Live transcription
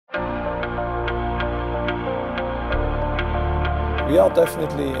We are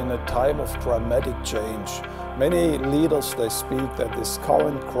definitely in a time of dramatic change. Many leaders, they speak that this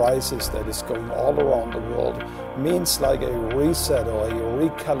current crisis that is going all around the world means like a reset or a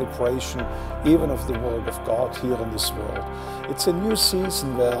recalibration even of the work of God here in this world. It's a new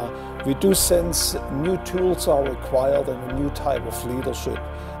season where we do sense new tools are required and a new type of leadership.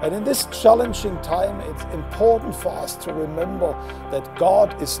 And in this challenging time, it's important for us to remember that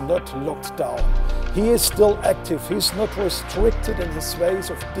God is not locked down. He is still active. He's not restricted in his ways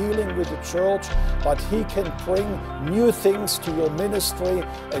of dealing with the church, but he can bring new things to your ministry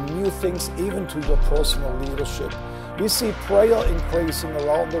and new things even to your personal leadership. We see prayer increasing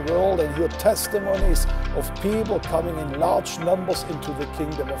around the world and hear testimonies of people coming in large numbers into the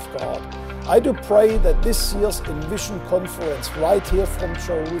kingdom of God. I do pray that this year's Envision conference right here from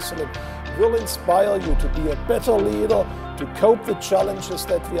Jerusalem will inspire you to be a better leader, to cope the challenges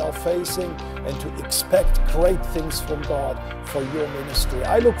that we are facing, and to expect great things from God for your ministry.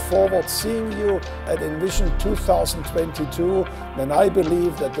 I look forward to seeing you at Envision 2022, and I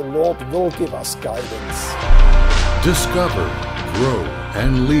believe that the Lord will give us guidance. Discover, grow,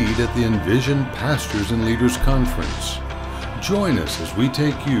 and lead at the Envision Pastors and Leaders Conference. Join us as we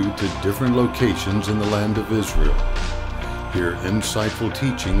take you to different locations in the land of Israel. Hear insightful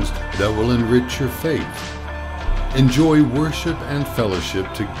teachings that will enrich your faith. Enjoy worship and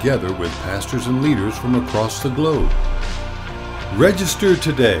fellowship together with pastors and leaders from across the globe. Register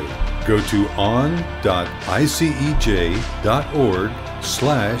today. Go to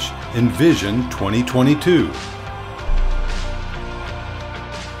on.icej.org/Envision 2022.